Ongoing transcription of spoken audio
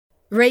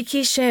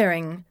Reiki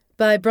Sharing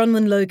by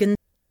Bronwyn Logan.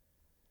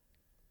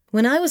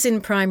 When I was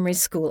in primary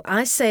school,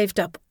 I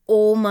saved up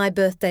all my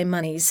birthday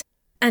monies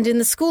and in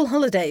the school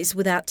holidays,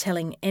 without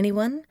telling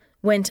anyone,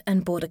 went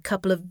and bought a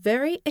couple of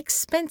very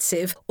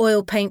expensive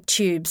oil paint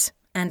tubes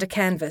and a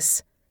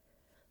canvas.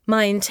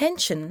 My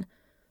intention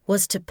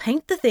was to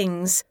paint the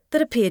things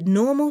that appeared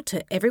normal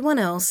to everyone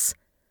else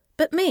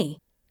but me,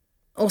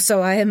 or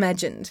so I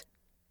imagined.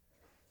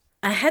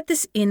 I had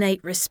this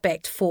innate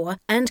respect for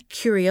and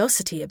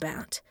curiosity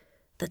about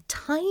the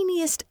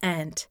tiniest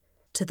ant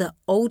to the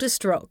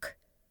oldest rock.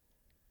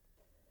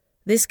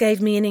 This gave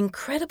me an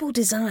incredible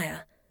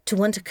desire to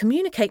want to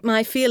communicate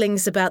my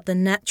feelings about the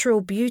natural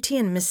beauty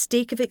and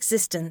mystique of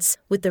existence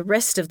with the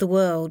rest of the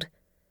world.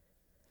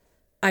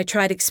 I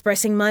tried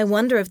expressing my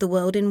wonder of the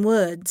world in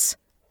words.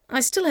 I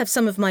still have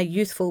some of my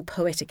youthful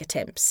poetic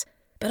attempts,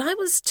 but I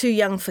was too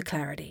young for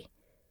clarity.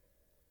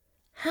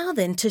 How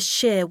then to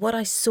share what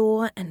I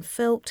saw and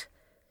felt?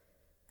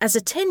 As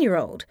a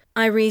 10-year-old,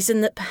 I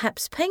reasoned that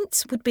perhaps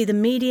paints would be the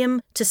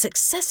medium to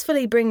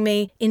successfully bring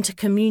me into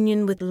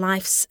communion with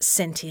life's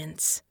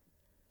sentience.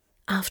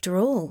 After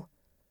all,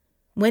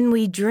 when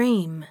we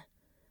dream,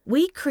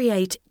 we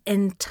create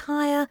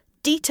entire,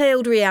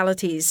 detailed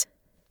realities,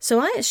 so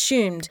I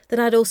assumed that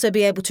I'd also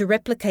be able to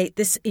replicate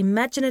this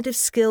imaginative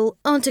skill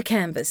onto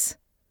canvas.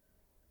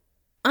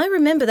 I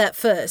remember that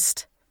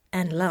first,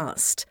 and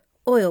last,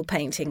 oil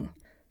painting.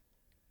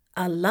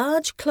 A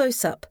large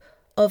close-up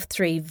of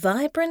 3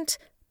 vibrant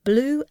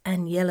blue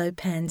and yellow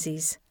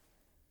pansies.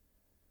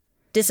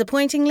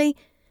 Disappointingly,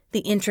 the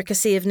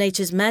intricacy of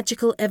nature's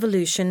magical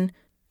evolution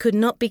could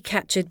not be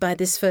captured by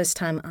this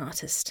first-time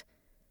artist.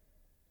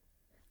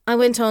 I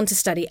went on to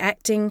study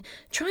acting,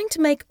 trying to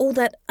make all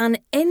that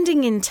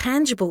unending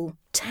intangible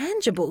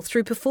tangible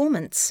through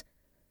performance.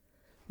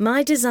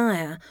 My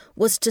desire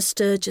was to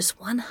stir just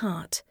one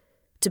heart,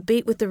 to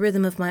beat with the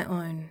rhythm of my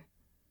own.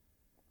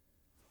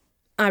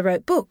 I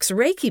wrote books,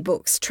 Reiki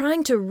books,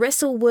 trying to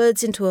wrestle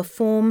words into a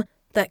form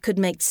that could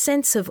make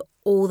sense of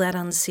all that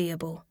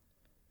unseeable.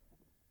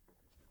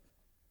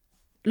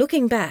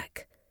 Looking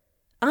back,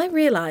 I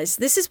realize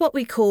this is what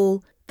we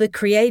call the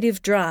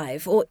creative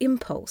drive or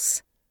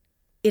impulse.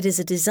 It is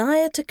a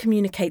desire to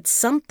communicate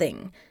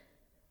something,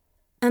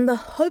 and the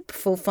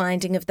hopeful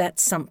finding of that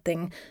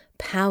something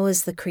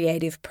powers the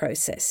creative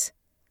process.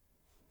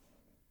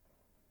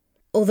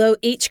 Although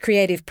each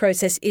creative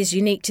process is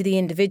unique to the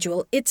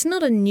individual, it's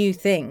not a new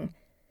thing.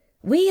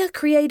 We are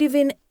creative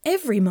in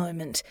every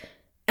moment,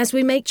 as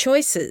we make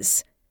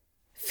choices,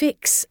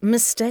 fix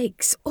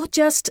mistakes, or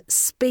just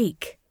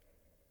speak.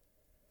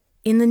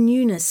 In the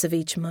newness of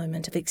each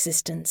moment of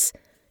existence,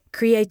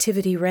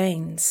 creativity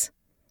reigns.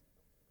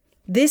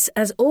 This,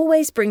 as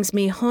always, brings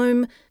me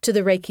home to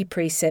the Reiki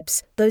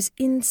precepts, those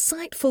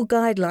insightful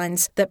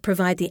guidelines that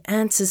provide the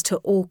answers to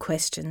all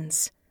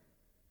questions.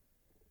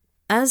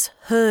 As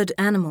herd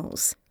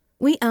animals,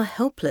 we are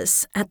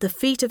helpless at the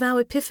feet of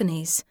our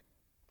epiphanies.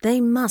 They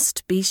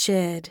must be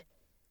shared.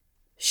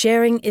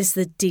 Sharing is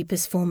the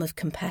deepest form of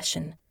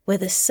compassion, where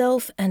the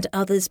self and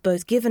others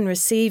both give and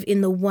receive in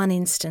the one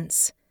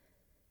instance.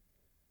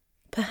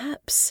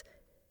 Perhaps,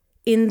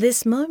 in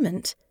this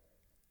moment,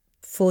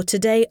 for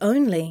today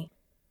only,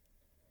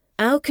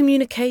 our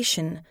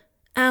communication,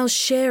 our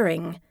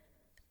sharing,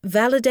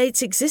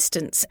 validates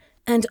existence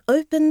and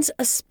opens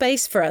a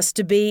space for us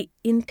to be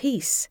in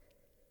peace,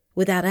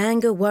 without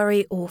anger,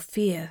 worry, or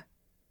fear.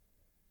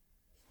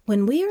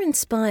 When we are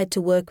inspired to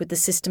work with the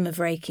system of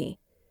Reiki,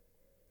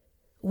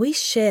 we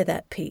share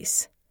that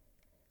peace,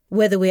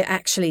 whether we're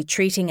actually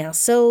treating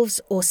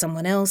ourselves or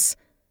someone else,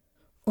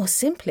 or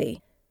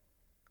simply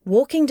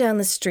walking down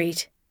the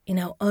street in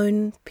our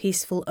own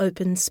peaceful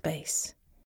open space.